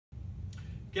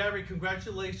Gary,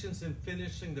 congratulations in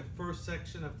finishing the first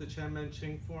section of the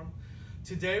Cheng form.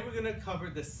 Today we're going to cover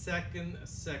the second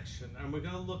section, and we're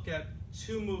going to look at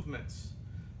two movements.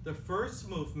 The first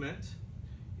movement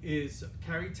is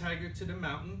carry tiger to the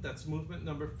mountain. That's movement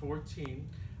number 14.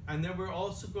 And then we're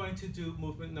also going to do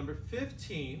movement number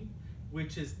 15,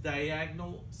 which is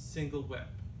diagonal single whip.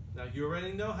 Now you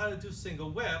already know how to do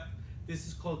single whip. This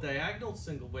is called diagonal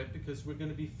single whip because we're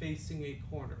going to be facing a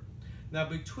corner. Now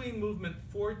between movement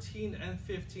 14 and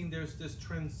 15, there's this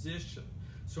transition.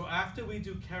 So after we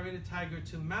do carry the tiger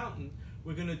to mountain,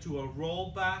 we're going to do a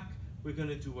roll back, we're going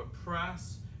to do a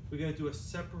press, we're going to do a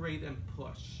separate and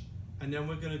push. And then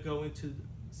we're going to go into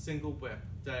single whip,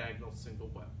 diagonal single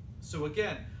whip. So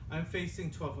again, I'm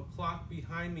facing 12 o'clock,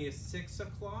 behind me is 6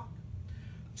 o'clock,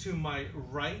 to my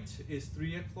right is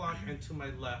 3 o'clock, and to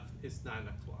my left is 9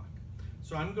 o'clock.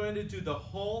 So I'm going to do the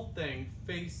whole thing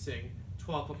facing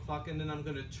 12 o'clock, and then I'm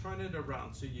going to turn it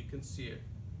around so you can see it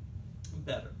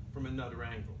better from another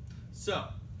angle. So,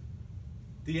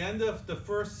 the end of the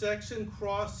first section,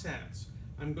 cross hands.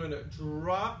 I'm going to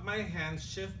drop my hands,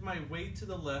 shift my weight to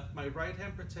the left. My right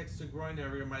hand protects the groin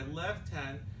area. My left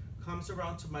hand comes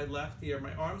around to my left ear.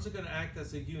 My arms are going to act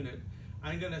as a unit.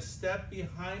 I'm going to step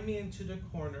behind me into the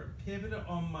corner, pivot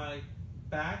on my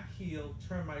back heel,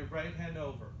 turn my right hand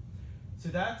over. So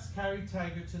that's carry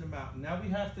tiger to the mountain. Now we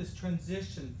have this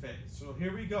transition phase. So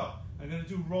here we go. I'm going to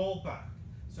do roll back.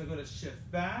 So I'm going to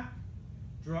shift back,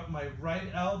 drop my right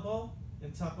elbow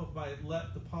on top of my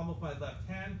the palm of my left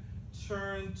hand,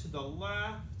 turn to the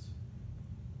left,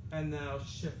 and now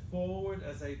shift forward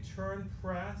as I turn,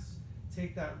 press,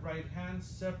 take that right hand,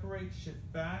 separate,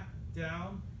 shift back,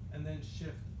 down, and then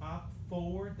shift up,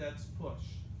 forward, that's push.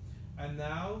 And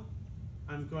now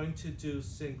I'm going to do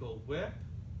single whip.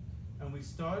 And we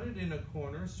started in a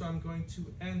corner, so I'm going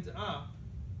to end up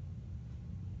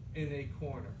in a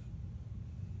corner.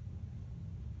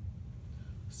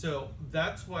 So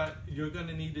that's what you're going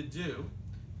to need to do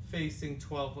facing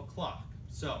 12 o'clock.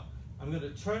 So I'm going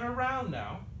to turn around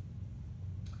now.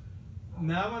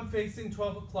 Now I'm facing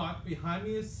 12 o'clock. Behind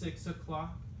me is 6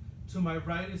 o'clock. To my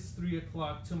right is 3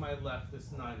 o'clock. To my left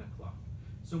is 9 o'clock.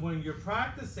 So when you're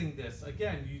practicing this,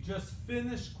 again, you just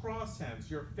finished cross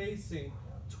hands. You're facing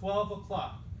 12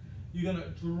 o'clock. You're going to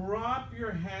drop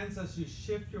your hands as you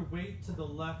shift your weight to the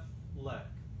left leg.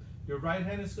 Your right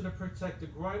hand is going to protect the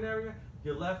groin area,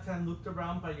 your left hand looped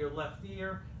around by your left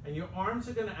ear, and your arms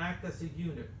are going to act as a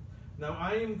unit. Now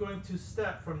I am going to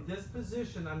step from this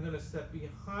position, I'm going to step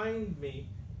behind me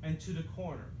and to the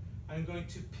corner. I'm going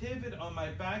to pivot on my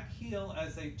back heel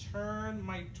as I turn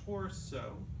my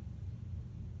torso,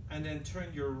 and then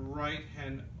turn your right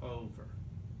hand over.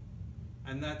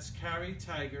 And that's carry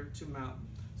tiger to mountain.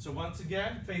 So once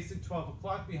again, facing 12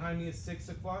 o'clock, behind me is 6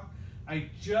 o'clock. I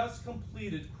just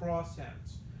completed cross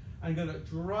hands. I'm going to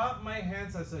drop my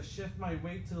hands as I shift my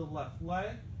weight to the left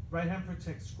leg. Right hand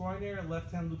protects groin area,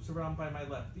 left hand loops around by my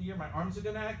left ear. My arms are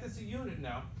going to act as a unit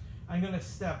now. I'm going to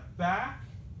step back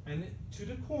and to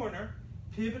the corner,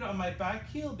 pivot on my back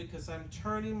heel because I'm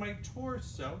turning my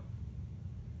torso,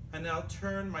 and now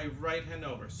turn my right hand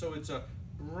over. So it's a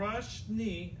brush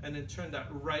knee and then turn that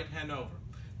right hand over.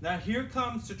 Now here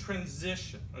comes the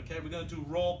transition, okay? We're going to do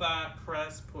roll back,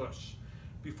 press, push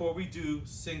before we do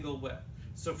single whip.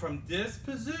 So from this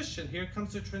position, here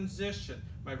comes the transition.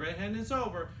 My right hand is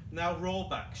over. Now roll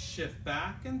back, shift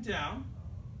back and down,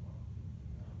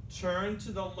 turn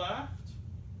to the left.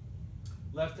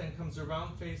 Left hand comes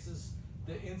around, faces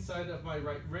the inside of my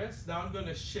right wrist. Now I'm going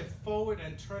to shift forward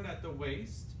and turn at the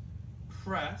waist,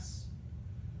 press.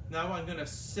 Now I'm going to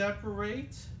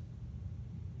separate.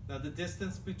 Now the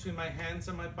distance between my hands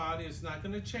and my body is not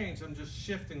going to change. I'm just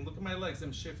shifting. Look at my legs.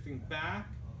 I'm shifting back,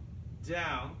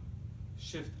 down,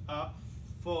 shift up,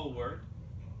 forward.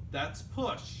 That's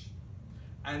push.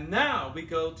 And now we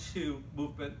go to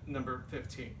movement number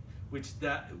 15, which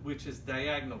is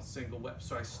diagonal single whip.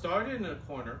 So I started in a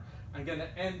corner. I'm going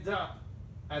to end up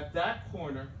at that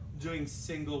corner doing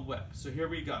single whip. So here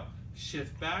we go.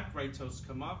 Shift back, right toes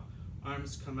come up.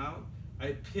 Arms come out.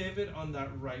 I pivot on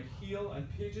that right heel and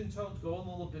pigeon toe, go a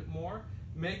little bit more.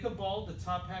 Make a ball, the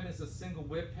top hand is a single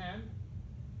whip hand.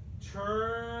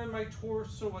 Turn my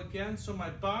torso again so my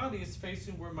body is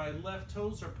facing where my left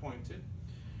toes are pointed.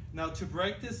 Now to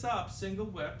break this up, single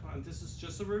whip, and this is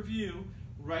just a review,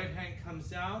 right hand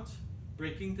comes out,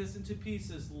 breaking this into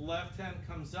pieces, left hand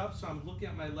comes up, so I'm looking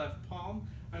at my left palm.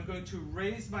 I'm going to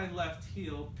raise my left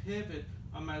heel, pivot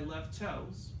on my left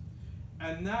toes.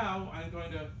 And now I'm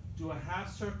going to do a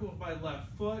half circle with my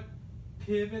left foot,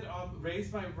 pivot up, on,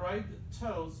 raise my right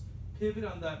toes, pivot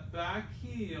on that back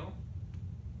heel,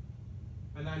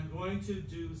 and I'm going to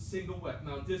do single whip.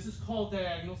 Now this is called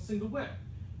diagonal single whip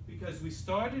because we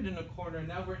started in a corner,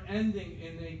 now we're ending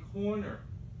in a corner.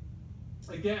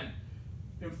 Again,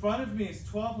 in front of me is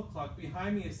 12 o'clock,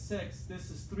 behind me is 6, this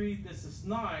is 3, this is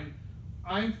 9.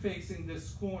 I'm facing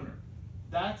this corner.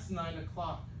 That's 9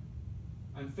 o'clock.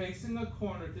 I'm facing a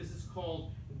corner. This is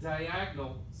called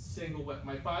diagonal single whip.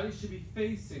 My body should be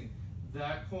facing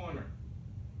that corner.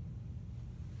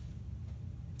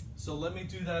 So let me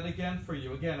do that again for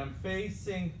you. Again, I'm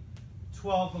facing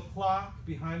 12 o'clock.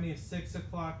 Behind me is 6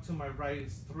 o'clock. To my right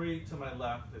is 3. To my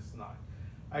left is 9.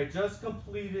 I just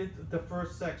completed the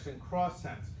first section, cross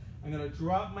hands. I'm going to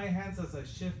drop my hands as I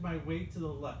shift my weight to the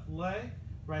left leg.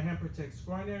 Right hand protects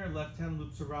groin area, left hand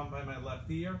loops around by my left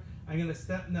ear. I'm going to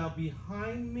step now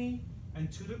behind me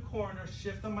and to the corner,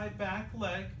 shift on my back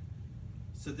leg.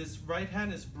 So this right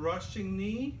hand is brushing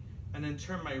knee, and then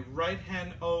turn my right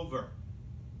hand over.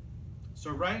 So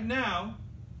right now,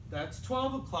 that's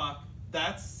 12 o'clock,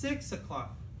 that's 6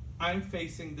 o'clock. I'm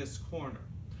facing this corner.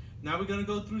 Now we're going to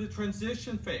go through the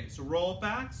transition phase. Roll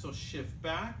back, so shift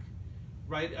back.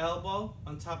 Right elbow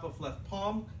on top of left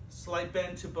palm, slight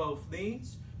bend to both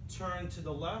knees, turn to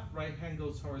the left, right hand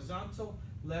goes horizontal,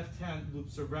 left hand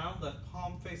loops around, left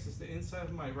palm faces the inside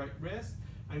of my right wrist.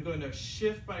 I'm going to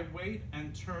shift my weight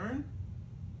and turn.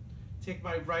 Take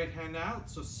my right hand out,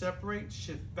 so separate,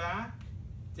 shift back,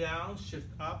 down, shift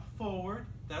up, forward,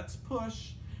 that's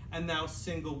push, and now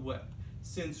single whip.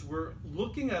 Since we're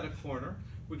looking at a corner,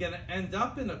 we're going to end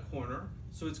up in a corner,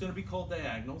 so it's going to be called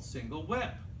diagonal single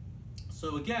whip.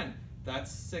 So again,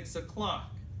 that's 6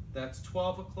 o'clock. That's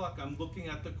 12 o'clock. I'm looking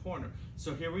at the corner.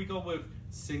 So here we go with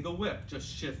single whip. Just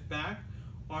shift back.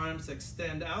 Arms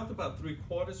extend out about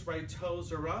 3/4. Right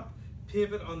toes are up.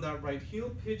 Pivot on that right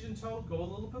heel. Pigeon toe. Go a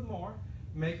little bit more.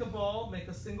 Make a ball. Make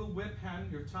a single whip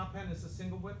hand. Your top hand is a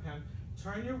single whip hand.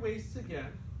 Turn your waist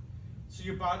again. So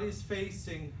your body is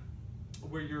facing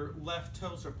where your left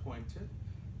toes are pointed.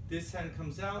 This hand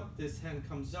comes out. This hand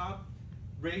comes up.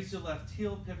 Raise your left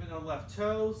heel, pivot on left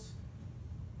toes.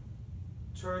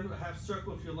 Turn half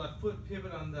circle with your left foot,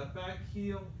 pivot on the back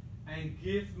heel, and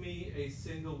give me a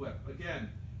single whip.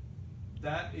 Again,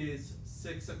 that is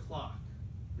 6 o'clock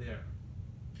there.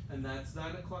 And that's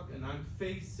 9 o'clock, and I'm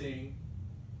facing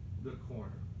the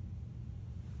corner.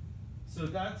 So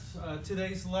that's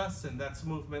today's lesson. That's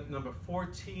movement number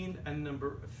 14 and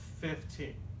number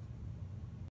 15.